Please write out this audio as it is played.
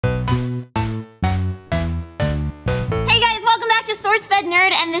to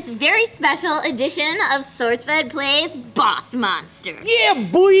SourceFedNERD and this very special edition of SourceFedPlays Boss Monsters. Yeah,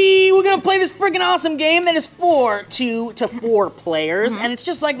 boy! We're gonna play this freaking awesome game that is for 2 to 4 players, and it's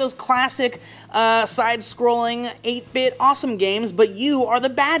just like those classic side-scrolling 8-bit awesome games, but you are the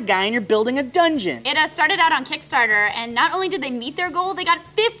bad guy and you're building a dungeon. It started out on Kickstarter, and not only did they meet their goal, they got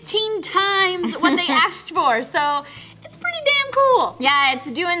 15 times what they asked for, so it's pretty damn cool. Yeah,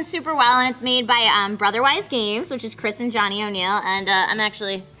 it's doing super well, and it's made by Brotherwise Games, which is Chris and Johnny O'Neill, and I'm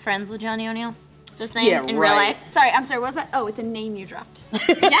actually friends with Johnny O'Neill. Just saying, Yeah, in right. real life. Sorry, I'm sorry, what was that? Oh, it's a name you dropped. Yeah,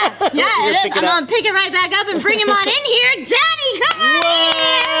 it is. I'm gonna pick it right back up and bring him on in here. Johnny, come on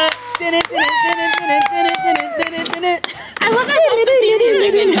in! I love that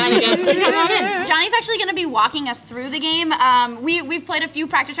music that Johnny gets to come on in. Johnny's actually going to be walking us through the game. We've played a few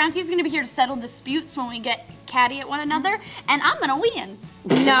practice rounds. He's going to be here to settle disputes when we get catty at one another, and I'm going to win.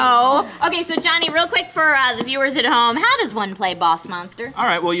 No. Okay, so Johnny, real quick for the viewers at home, how does one play Boss Monster? All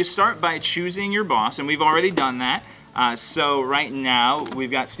right, well, you start by choosing your boss, and we've already done that. So right now,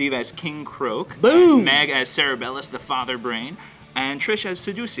 we've got Steve as King Croak, Boom! Meg as Cerebellus, the Father Brain, and Trish as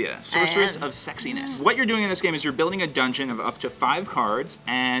Seducia, Sorceress of Sexiness. What you're doing in this game is you're building a dungeon of up to 5 cards,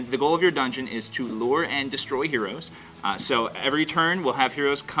 and the goal of your dungeon is to lure and destroy heroes. So every turn, we'll have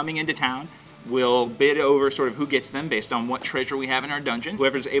heroes coming into town. We'll bid over sort of who gets them based on what treasure we have in our dungeon.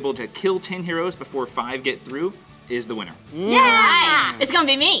 Whoever's able to kill 10 heroes before 5 get through is the winner. Yeah! It's gonna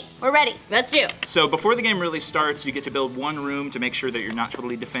be me. We're ready. Let's do it. So before the game really starts, you get to build one room to make sure that you're not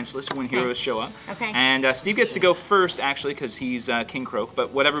totally defenseless when heroes show up. Okay. And Steve gets to go first, actually, because he's King Croak.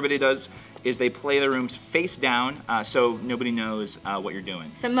 But what everybody does is they play the rooms face down, so nobody knows what you're doing.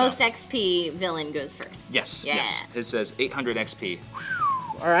 So most XP villain goes first. Yes, Yeah. yes. It says 800 XP.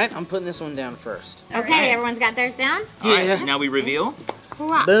 All right, I'm putting this one down first. Okay, everyone's got theirs down? All right, now we reveal.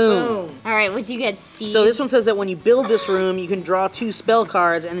 Boom. All right, what'd you get, Steve? So this one says that when you build this room, you can draw 2 spell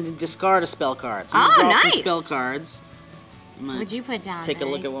cards and then discard a spell card. So you draw some nice. spell cards. What'd you put down? Take a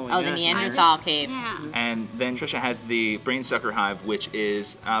look at what we Oh, got the here. Neanderthal cave. Yeah. And then Trisha has the Brainsucker Hive, which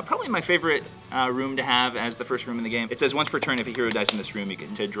is probably my favorite room to have as the first room in the game. It says once per turn, if a hero dies in this room, you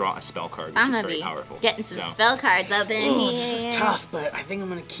get to draw a spell card, which I'm is gonna very be powerful. getting some So- spell cards up in here. This is tough, but I think I'm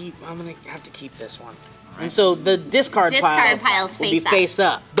gonna have to keep this one. And so the discard Discard pile pile's will be face up. face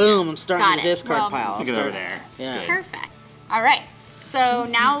up. Boom, I'm starting Got the it. discard Well, pile. I'll Stick it start over there. Yeah. Good. Perfect. All right, so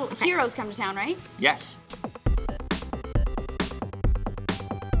now heroes come to town, right? Yes.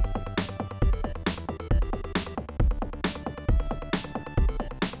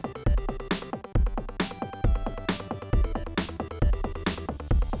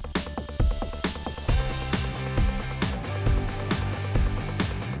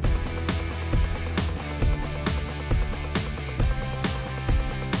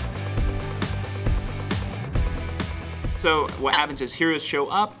 So what happens is heroes show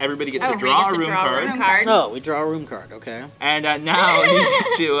up, everybody gets to draw a room card, Oh, we draw a room card, okay. and now you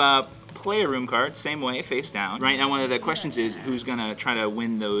get to play a room card, same way, face down. Right now, one of the questions is who's gonna try to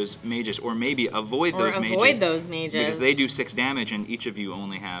win those mages, or maybe avoid those mages. Because they do 6 damage, and each of you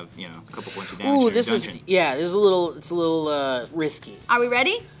only have, you know, a couple points of damage Ooh, in your dungeon. it's a little risky. Are we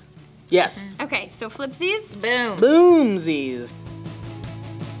ready? Yes. Okay, so flipsies. Boom. Boomsies.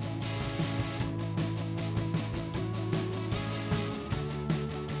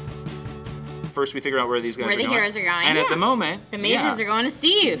 First, we figure out where these guys Where are the going. heroes are going. And at Yeah. the moment, The mages are going to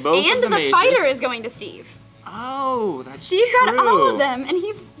Steve. both And of the mages. fighter is going to Steve. Oh, that's Steve true. got all of them, and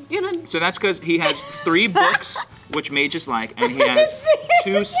he's gonna... So that's because he has 3 books, which mages like, and he has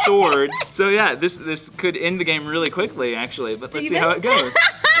 2 swords. So yeah, this could end the game really quickly, actually. But let's see how it goes.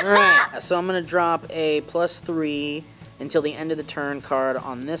 All right, so I'm gonna drop a +3 until the end of the turn card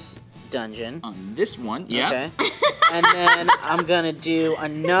on this dungeon. On this one, yeah. Okay. And then I'm gonna do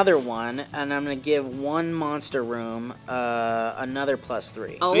another one, and I'm gonna give one monster room another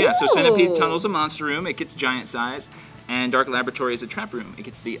 +3. So yeah, so Centipede Tunnel's a monster room. It gets giant size. And Dark Laboratory is a trap room. It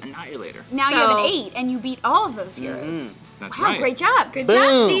gets the Annihilator. Now you have an 8, and you beat all of those heroes. That's Wow, right. great job. Good Boom!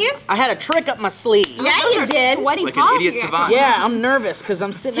 job, Steve. I had a trick up my sleeve. Yeah, Those you are did. Sweaty Like an paws idiot you got. savant. Yeah, I'm nervous because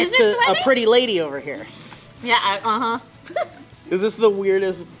I'm sitting His next are to a sweaty? pretty lady over here. Yeah, Is this the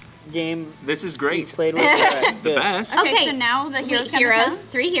weirdest game This is we've great. played with? All right, good. Best. Okay, Okay. so now the heroes come to Heroes, town.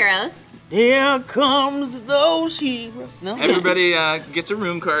 3 heroes. Here comes those heroes. No? Everybody gets a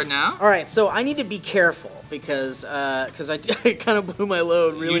room card now. All right, so I need to be careful because I kind of blew my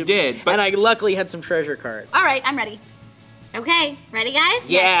load really. You did, but- and I luckily had some treasure cards. All right, I'm ready. Okay, ready, guys?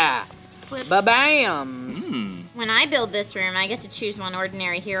 Yeah. Flips. Ba-bams. When I build this room, I get to choose one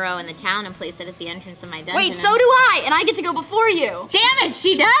ordinary hero in the town and place it at the entrance of my dungeon. Wait, so do I, and I get to go before you. Damn it,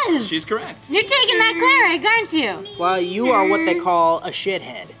 she does! She's correct. You're taking that cleric, aren't you? Well, you are what they call a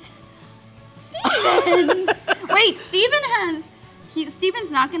shithead. Steven! Wait,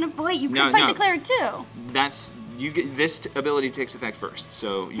 Steven's not gonna. Wait, you could fight the cleric too. This ability takes effect first,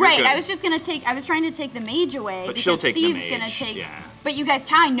 so you're right. good. I was trying to take the mage away. But because she'll take Steve's the mage. gonna take. Yeah. But you guys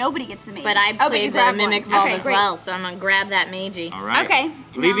tie. Nobody gets the mage. But I played the Mimic Vault as great. well, so I'm gonna grab that magey. All right. Okay.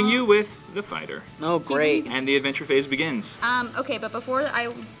 Leaving you with the fighter. Oh, great. And the adventure phase begins. Okay, but before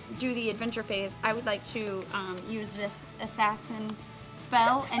I do the adventure phase, I would like to use this assassin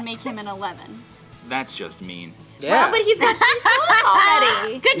spell and make him an 11. That's just mean. Yeah. Well, but he's got 3 souls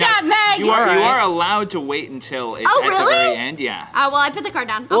already. Good job, Meg! You are allowed to wait until it's at the very end. Yeah. Well, I put the card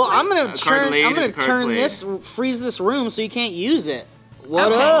down. Well, I'm gonna card played. freeze this room so you can't use it.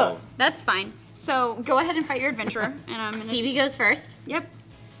 What Okay. up? That's fine. So go ahead and fight your adventurer, and I'm gonna. Stevie goes first. Yep.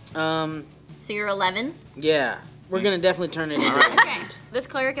 So you're 11. Yeah. We're gonna definitely turn it into. Okay. This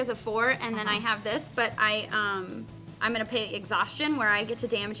cleric is a 4, and then I have this, but I'm gonna pay exhaustion, where I get to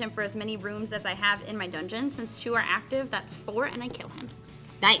damage him for as many rooms as I have in my dungeon. Since 2 are active, that's 4, and I kill him.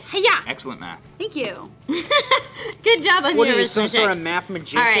 Nice. Yeah. Excellent math. Thank you. Good job on What your are you, some arithmetic. sort of math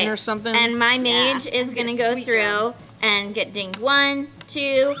magician or something? And my mage is I'm gonna gonna go sweet through job. and get dinged 1,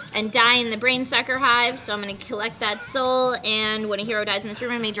 2, and die in the brain sucker hive. So I'm gonna collect that soul, and when a hero dies in this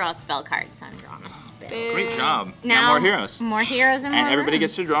room, I may draw a spell card. So I'm drawing a spell. Great job. Now more heroes. More heroes and more And everybody rooms.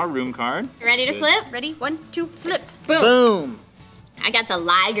 gets to draw a room card. You ready to Good. flip? Ready? 1, 2, flip. Boom. Boom. I got the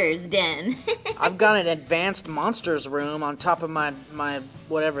Liger's Den. I've got an advanced monsters room on top of my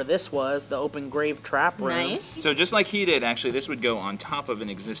whatever this was, the open grave trap room. Nice. So just like he did, actually, this would go on top of an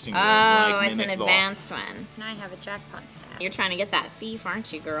existing room. Oh, like it's an Mimic Vault. advanced one. And I have a jackpot staff. You're trying to get that thief,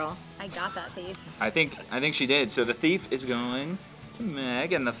 aren't you, girl? I got that thief. I think she did. So the thief is going to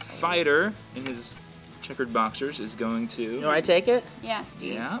Meg, and the fighter in his checkered boxers is going to. Do I take it? Yeah,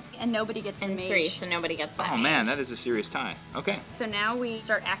 Steve. Yeah. And nobody gets the And mage. 3, so nobody gets that. Oh man, mage. that is a serious tie. Okay. So now we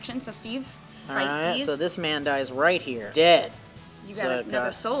start action. So Steve, All fight right. these. So this man dies right here, dead. You so got I another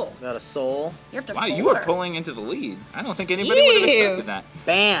got- soul. Got a soul. You're up to Wow, 4. you are pulling into the lead. I don't think anybody would have Steve. expected that.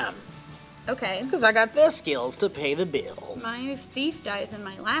 Bam. Okay. It's because I got the skills to pay the bills. My thief dies in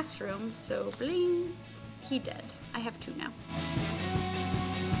my last room, so bling, he dead. I have 2 now.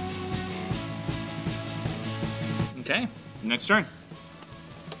 Okay. Next turn.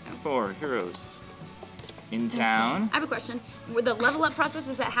 4 heroes in town. I have a question. Would the level up process,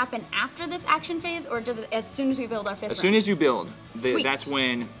 does that happen after this action phase, or does it as soon as we build our 5th As soon as you build, Sweet. that's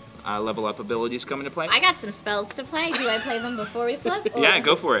when level up abilities come into play. I got some spells to play. Do I play them before we flip? or- Yeah,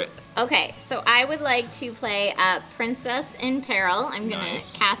 go for it. Okay, so I would like to play Princess in Peril. I'm gonna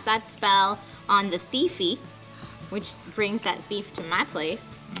Nice. cast that spell on the Thiefy, which brings that thief to my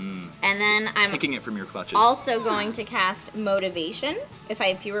place. And then I'm Taking it from your clutches. also going to cast Motivation. If I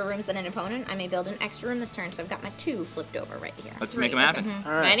have fewer rooms than an opponent, I may build an extra room this turn. So I've got my 2 flipped over right here. Let's make them happen.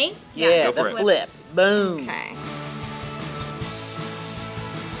 All right. Ready? Yeah, Go the for it. flip. Boom. Okay.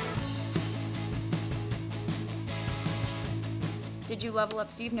 Did you level up,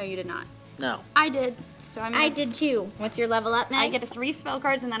 Steve? No, you did not. No. I did. So I did too. What's your level up, Meg? I get 3 spell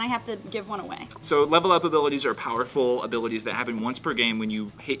cards, and then I have to give 1 away. So level up abilities are powerful abilities that happen once per game when you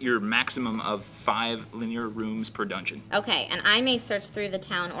hit your maximum of 5 linear rooms per dungeon. Okay, and I may search through the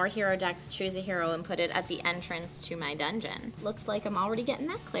town or hero decks, choose a hero, and put it at the entrance to my dungeon. Looks like I'm already getting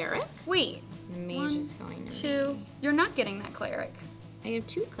that cleric. Wait. The mage 1, is going to 2. You're not getting that cleric. I have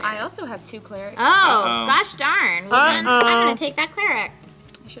 2 clerics. I also have 2 clerics. Oh, Uh-oh. gosh darn. Well, then I'm gonna take that cleric.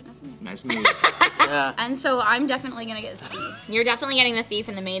 I shouldn't have said that. Nice move. Yeah. And so I'm definitely gonna get the thief. You're definitely getting the thief,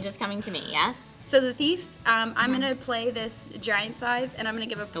 and the mage is coming to me, yes? So the thief, I'm gonna play this giant size, and I'm gonna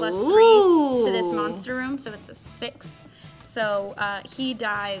give a +3 Ooh. to this monster room, so it's a 6. So he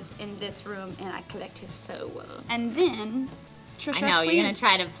dies in this room, and I collect his soul. And then, Trisha, I know, you're gonna please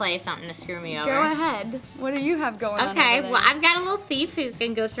try to play something to screw me over. go ahead. What do you have going on? Okay, over there? well, I've got a little thief who's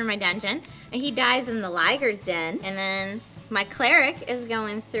gonna go through my dungeon, and he dies in the Liger's Den, and then my cleric is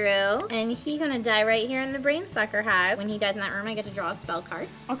going through, and he's gonna die right here in the brain sucker hive. When he dies in that room, I get to draw a spell card.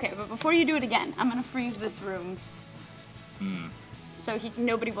 Okay, but before you do it again, I'm gonna freeze this room. So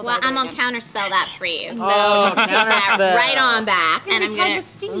nobody will Well, die I'm there gonna again. counterspell that freeze. So Oh, take that counterspell. right on back, Gonna and I'm be tied gonna to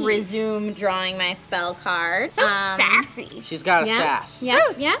Steve. resume drawing my spell card. So sassy. She's got a Yeah. sass. Yeah,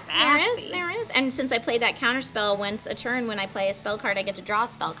 So yeah, sassy. there is. And since I played that counterspell once a turn, when I play a spell card, I get to draw a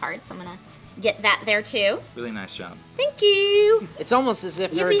spell card. So I'm gonna get that there too. Really nice job. Thank you. It's almost as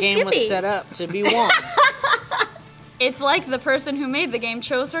if her Yippee game was skippy. set up to be won. It's like the person who made the game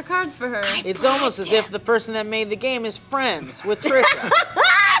chose her cards for her. It's almost as if the person that made the game is friends with Trisha.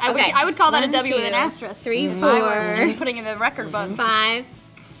 I would call that a 1, W with 2, an asterisk. 3, If I were 4, putting in the record books. 5,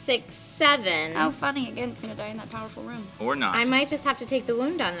 6, 7. Oh, funny. Again, it's going to die in that powerful room. Or not. I might just have to take the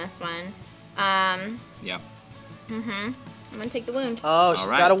wound on this one. Yep. I'm gonna take the wound. Oh,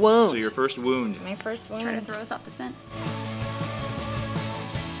 she's got a wound. So your first wound. My first wound. Try to throw us off the scent.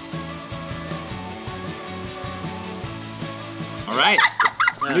 All right.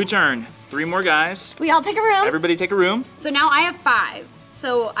 New turn. 3 more guys. We all pick a room. Everybody take a room. So now I have 5.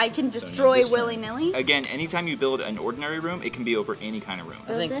 So I can destroy this turn. willy-nilly. Again, anytime you build an ordinary room, it can be over any kind of room.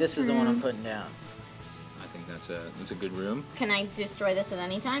 I think this is the one I'm putting down. I think that's a good room. Can I destroy this at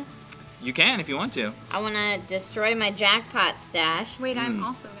any time? You can if you want to. I want to destroy my jackpot stash Wait, I'm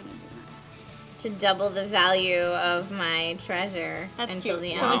also going to do that. to double the value of my treasure That's until cute.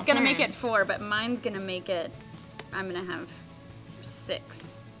 the end. So of it's going to turn. make it 4, but mine's going to make it, I'm going to have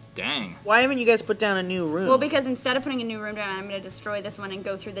 6. Dang. Why haven't you guys put down a new room? Well, because instead of putting a new room down, I'm going to destroy this one and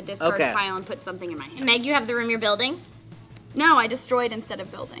go through the discard Okay. pile and put something in my hand. Meg, you have the room you're building? No, I destroyed instead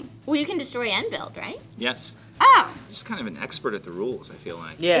of building. Well, you can destroy and build, right? Yes. Oh, Just kind of an expert at the rules, I feel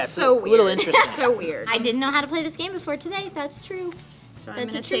like. yeah, it's so it's a little weird. interesting. so weird. I didn't know how to play this game before today. That's true. So I'm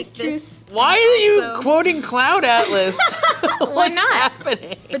That's going a to take truth. this. Why are you Also- quoting Cloud Atlas? What's not?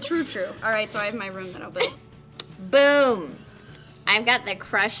 happening? The true. All right, so I have my room that I'll build. Boom. I've got the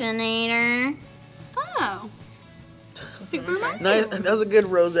Crushinator. Oh. Super Mario. Nice, that was a good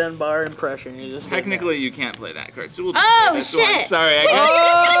Roseanne Barr impression. You just did Technically, you can't play that card, so we'll just Oh, play this one. shit. Sorry, I Wait, so guess. you're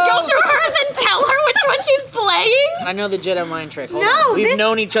just going to go through hers and tell her which one she's playing? that. I know the Jedi mind trick. Hold No, on. We've this-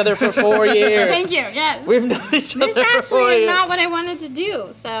 known each other for 4 years. Thank you, yes. We've known each other This for 4 actually is years. not what I wanted to do,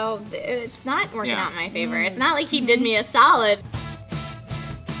 so it's not working Yeah. out in my favor. It's not like he did me a solid.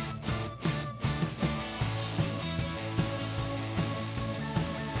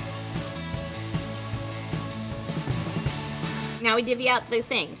 Now we divvy out the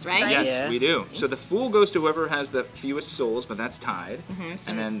things, right? Right. Yes, Yeah. we do. So the Fool goes to whoever has the fewest souls, but that's tied.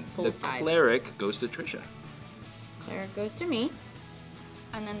 so And then the Fool's tied. Cleric goes to Trisha. Cleric goes to me,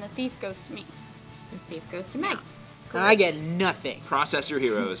 And then the thief goes to me. and Thief goes to Meg. And I get nothing. Process your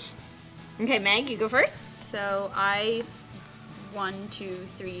heroes. Okay, Meg, you go first. So 1, 2,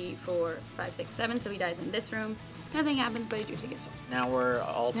 3, 4, 5, 6, 7. So he dies in this room. Nothing happens, but I do take his soul. Now we're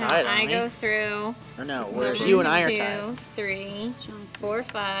all Now tied, I aren't we? go through. Or no, One, whereas you and I are 2, tied. 3, 4,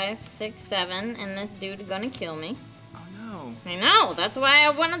 5, 6, 7, and this dude gonna kill me. Oh no. I know. That's why I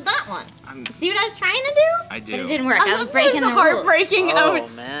wanted that one. I'm, See what I was trying to do? I do. But it didn't work. I was That breaking the rules. heartbreaking. Oh,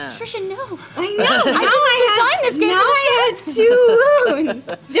 man. Trisha, no. I know. Now I didn't design this game Now for I had 2 wounds.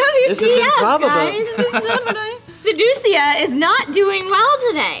 WTF, This is improbable. guys. This is not what I... Seducia is not doing well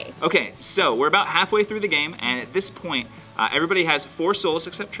today. Okay, so we're about halfway through the game, and at this point, everybody has 4 souls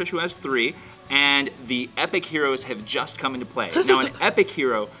except Trish, who has 3, and the epic heroes have just come into play. Now, an epic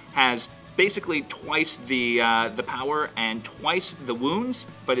hero has basically twice the power and twice the wounds,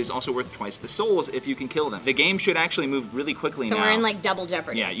 but is also worth twice the souls if you can kill them. The game should actually move really quickly So now. we're in like double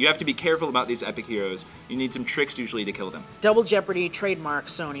jeopardy. Yeah, you have to be careful about these epic heroes. You need some tricks usually to kill them. Double Jeopardy, trademark,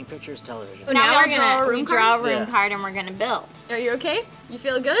 Sony Pictures Television. Now Now we're we all gonna draw a room draw a card? room Yeah. card and we're gonna build. Are you okay? You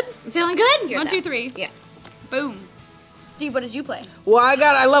feel good? I'm feeling good? 1, 2, 3. Yeah. Boom. Steve, what did you play? Well,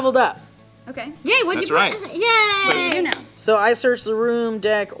 I leveled up. Okay. Yay, what'd That's you right. play? Yay! What do you do now? So I search the room,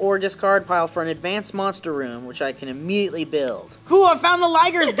 deck, or discard pile for an advanced monster room, which I can immediately build. Cool, I found the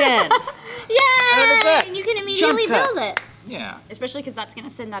Liger's Den! Yay! Look at that. And you can immediately Jump cut. build it. Yeah. Especially because that's going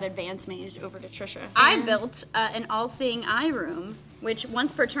to send that advanced mage over to Trisha. I built an all-seeing eye room, which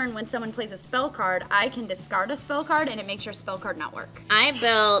once per turn when someone plays a spell card, I can discard a spell card and it makes your spell card not work. I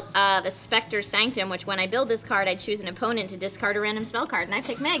built the Spectre Sanctum, which when I build this card, I choose an opponent to discard a random spell card. And I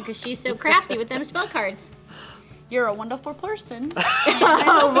pick Meg because she's so crafty with them spell cards. You're a wonderful person.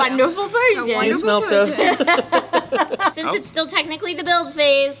 A wonderful person. Do you smell toast? Since it's still technically the build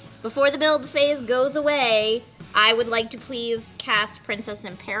phase, before the build phase goes away, I would like to please cast Princess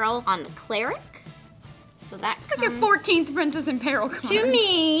in Peril on the Cleric. So that It's like your 14th Princess in Peril card. to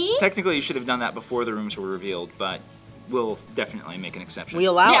me. Technically, you should have done that before the rooms were revealed, but we'll definitely make an exception. We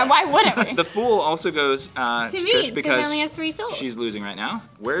allow Yeah, it. why wouldn't we? The Fool also goes to me, Trish because because I only have 3 souls. she's losing right now.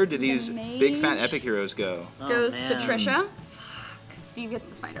 Where do these big fat mage. epic heroes go? Goes to man. Trisha. Steve gets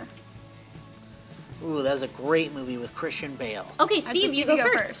the fighter. Ooh, that was a great movie with Christian Bale. Okay, Steve, you go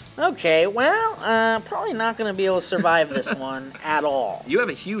first. Okay, well, probably not going to be able to survive this one at all. You have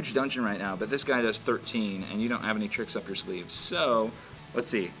a huge dungeon right now, but this guy does 13, and you don't have any tricks up your sleeves. So,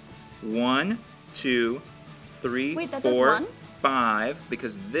 let's see. 1, 2, 3, Wait, that does 4, one? 5,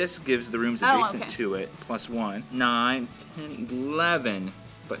 because this gives the rooms adjacent to it +1. 9, 10, 11,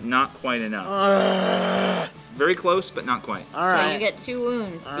 but not quite enough. Very close, but not quite. All right. So you get 2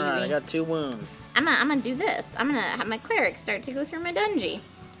 wounds, Stevie. All right, I got 2 wounds. I'm gonna do this. I'm gonna have my cleric start to go through my dungeon.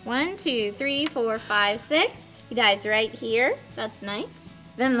 1, 2, 3, 4, 5, 6. He dies right here. That's nice.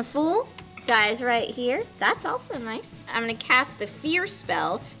 Then the fool dies right here. That's also nice. I'm gonna cast the fear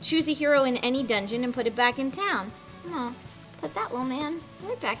spell. Choose a hero in any dungeon and put it back in town. I'm gonna put that little man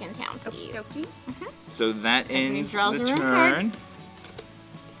right back in town, please. Okay. So that ends draws the a room turn.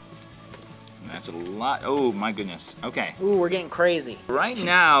 That's a lot. Oh my goodness. Okay. Ooh, we're getting crazy. Right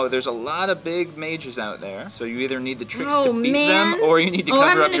now, there's a lot of big mages out there, so you either need the tricks Oh, to beat man. them, or you need to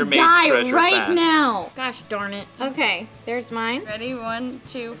cover up your mage treasure right fast. now. Gosh darn it. Okay, there's mine. Ready? 1,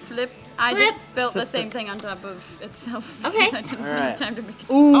 2, flip. I Flip. just built the same thing on top of itself. Okay. because I didn't have time to make it.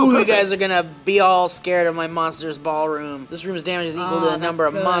 Ooh, you perfect. guys are gonna be all scared of my monster's ballroom. This room's damage is equal to the that's number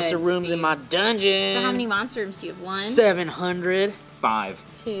of good, monster rooms in Steve. my dungeon. So how many monster rooms do you have? 1, 700. 5.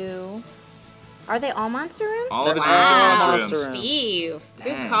 2. Are they all monster rooms? All of his Wow. rooms are Monster monster rooms. rooms. Steve,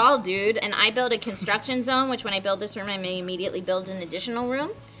 Dang. good call, dude. And I build a construction zone, which when I build this room, I may immediately build an additional room.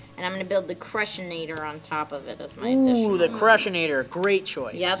 And I'm gonna build the Crushinator on top of it as my additional Ooh, the room. Crushinator. Great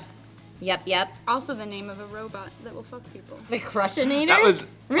choice. Yep. Also the name of a robot that will fuck people. The Crushinator? That was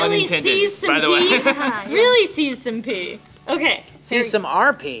really unintended, sees some by the pee. way. Really sees some pee. Okay. See some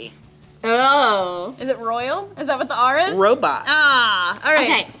RP. Oh. Is it royal? Is that what the R is? Robot. Ah, all right.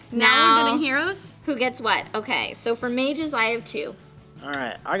 Okay, now now- we're getting heroes. Who gets what? Okay, so for mages, I have 2. All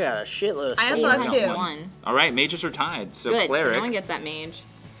right, I got a shitload of I also souls. have Steve has 2. 1. All right, mages are tied. So Good, cleric. so no one gets that mage.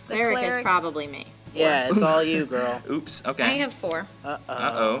 The Cleric is cleric- probably me. Yeah, it's all you, girl. Oops. Okay. I have 4.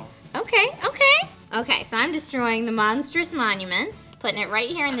 Uh-oh. Okay, so I'm destroying the monstrous monument, putting it right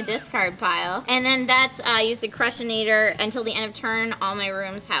here in the discard pile. And then that's, use the Crushinator until the end of turn. All my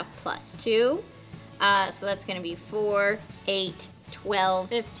rooms have +2. So that's gonna be 4, 8, 12,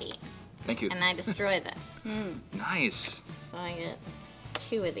 15. Thank you. And I destroy this. Nice. So I get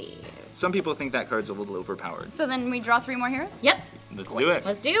 2 of these. Some people think that card's a little overpowered. So then we draw 3 more heroes? Yep, Let's do it.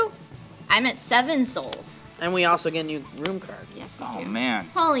 let's do. I'm at 7 souls. And we also get new room cards. Yes, you Oh do. man.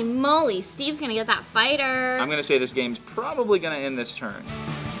 Holy moly, Steve's gonna get that fighter. I'm gonna say this game's probably gonna end this turn.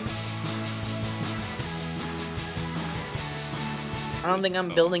 I don't think I'm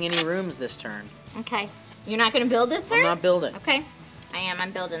building any rooms this turn. Okay, you're not gonna build this turn? I'm not building. Okay, I am.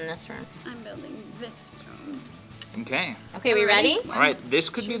 I'm building this room. I'm building this room. Okay. Okay, we ready? All right, this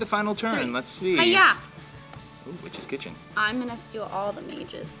could be the final turn. 3. Let's see. Hiya! Ooh, Witch's Kitchen. I'm gonna steal all the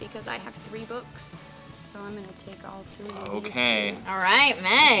mages because I have 3 books. So I'm gonna take all 3 of these Okay. two. All right,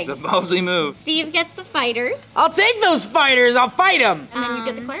 Meg. It's a ballsy move. Steve gets the fighters. I'll take those fighters. I'll fight them. And then you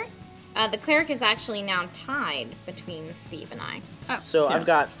get the cleric? The cleric is actually now tied between Steve and I. So Yeah. I've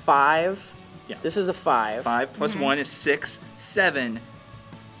got 5. Yeah. This is a 5. 5 plus 1 is 6, 7,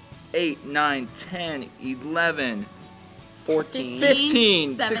 8, 9, 10, 11, 14.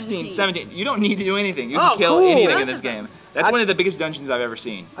 15, 16, 17. 17. You don't need to do anything. You Oh, can kill cool. anything in Both this of them. game. That's one of the biggest dungeons I've ever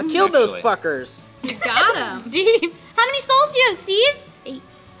seen. I killed those actually. fuckers. You got him! Steve, how many souls do you have, Steve? 8.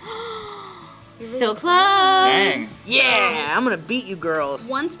 So close. Dang. Yeah, I'm gonna beat you girls.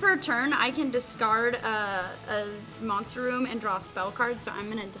 Once per turn, I can discard a monster room and draw a spell card. So I'm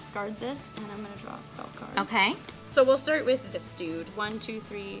gonna discard this and I'm gonna draw a spell card. Okay. So we'll start with this dude. 1, 2,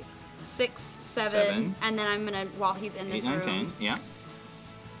 3, 6, 7, 7. and then I'm gonna, while he's in this 8, 9, room, 10. Yeah.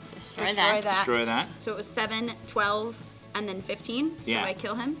 Destroy destroy that. that. Destroy that. So it was 7, 12, and then 15. So Yeah. I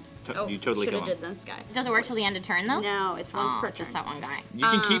kill him. You totally kill Should him. have did this guy. Does it work till the end of turn, though? No, it's once per turn. Just that one guy. You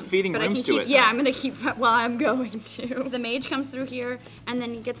can keep feeding but I rooms can to keep, it. Yeah, though. I'm gonna keep. Well, I'm going to. The mage comes through here, and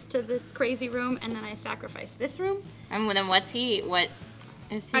then he gets to this crazy room, and then I sacrifice this room. And then what's he? What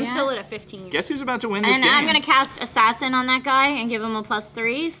is he? I'm at? still at a 15. Guess who's about to win this And game? I'm gonna cast Assassin on that guy and give him a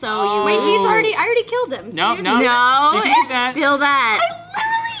 +3. So you Wait, I already killed him. So No, you- no. No, She can do it's that. still that.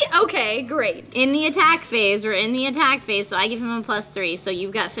 Okay, great. In the attack phase, we're in the attack phase, so I give him a +3. So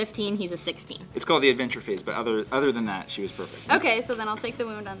you've got 15, he's a 16. It's called the adventure phase, but other than that, she was perfect. Okay, so then I'll take the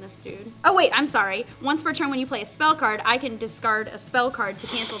wound on this dude. Oh wait, I'm sorry. Once per turn when you play a spell card, I can discard a spell card to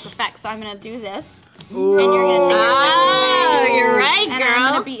cancel its effect. So I'm gonna do this. Ooh. And you're gonna take your Oh, assassin. you're right, And girl.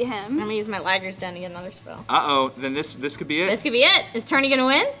 I'm gonna beat I'm him. gonna use my Liger's Den to get another spell. Uh-oh, then this could be it. This could be it. Is Tony gonna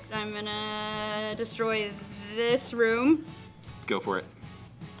win? I'm gonna destroy this room, Go for it.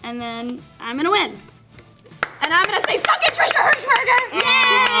 and then I'm gonna win. And I'm gonna say, "Suck it, Trisha Hirschberger!"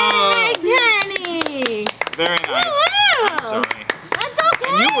 Oh, Danny! very nice. Woo! I'm sorry. That's okay.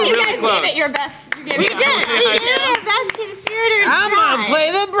 And you were You really guys close. gave it your best. You gave We it did. your best. We did our best conspirators. I'm gonna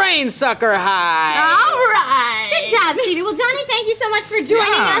play the brain sucker high. All right. Good job, Stevie. Well, Johnny, thank you so much for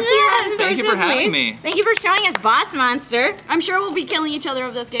joining us here on Thank you for having SourceFedNERD. me. Thank you for showing us Boss Monster. I'm sure we'll be killing each other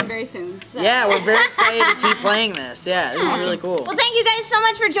over this game very soon. So. Yeah, we're very excited to keep playing this. Yeah, this is really cool. Well, thank you guys so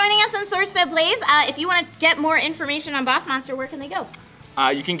much for joining us on SourceFedPlays. If you want to get more information on Boss Monster, where can they go?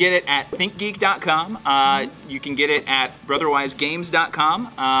 You can get it at thinkgeek.com. You can get it at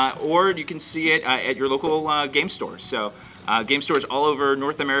brotherwisegames.com, or you can see it at your local game store. So game stores all over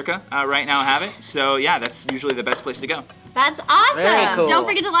North America right now have it. So yeah, that's usually the best place to go. That's awesome. Very cool. Don't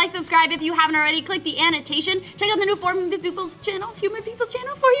forget to like, subscribe if you haven't already. Click the annotation. Check out the new For Human People's channel. For Human People's?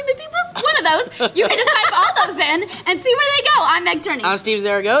 One of those. You can just type all those in and see where they go. I'm Meg Turney. I'm Steve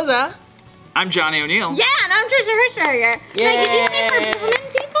Zaragoza. I'm Johnny O'Neill. Yeah, and I'm Trisha Hirschberger. Yeah. Did you say for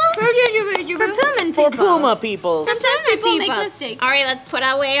Pullman people? For Pullman For people. Puma peoples. Sometimes people make mistakes. All right, let's put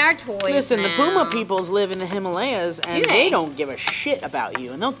away our toys. Listen, now. the Puma peoples live in the Himalayas, and Do they they? don't give a shit about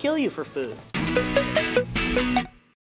you, and they'll kill you for food.